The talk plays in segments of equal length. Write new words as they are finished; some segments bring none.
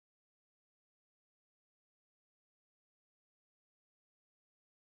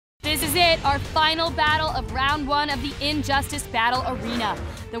This is it, our final battle of round 1 of the Injustice Battle Arena.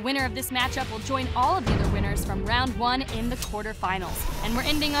 The winner of this matchup will join all of the other winners from round 1 in the quarterfinals. And we're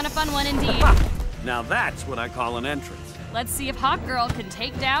ending on a fun one indeed. Now that's what I call an entrance. Let's see if Hawkgirl can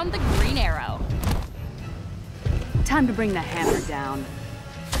take down the Green Arrow. Time to bring the hammer down.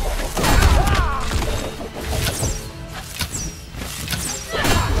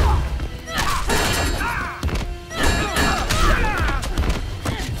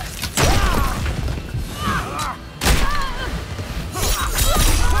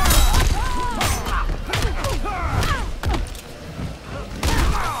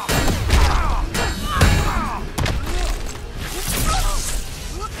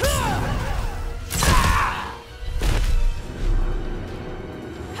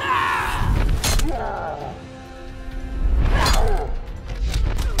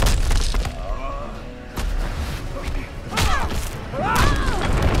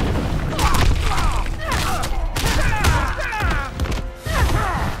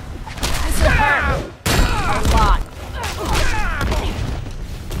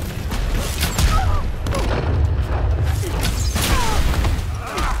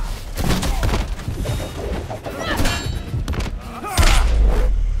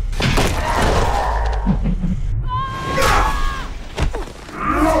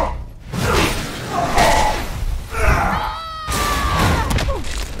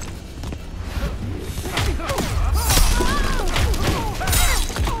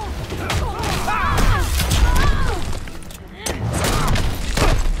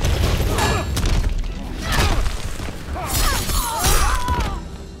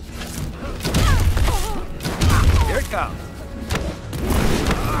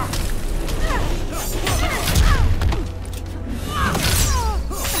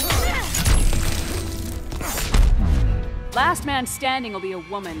 Last man standing will be a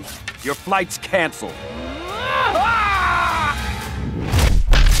woman. Your flight's canceled.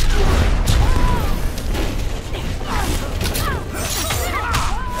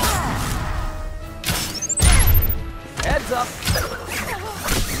 Heads up.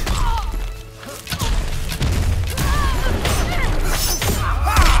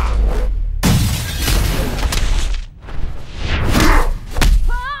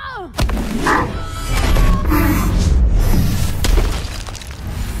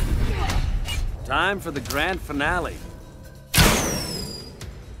 Time for the grand finale.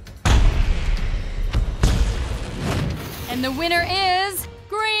 And the winner is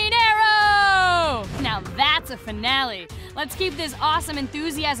Green Arrow! Now that's a finale. Let's keep this awesome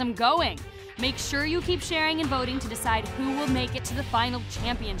enthusiasm going. Make sure you keep sharing and voting to decide who will make it to the final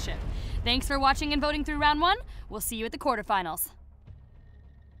championship. Thanks for watching and voting through round 1. We'll see you at the quarterfinals.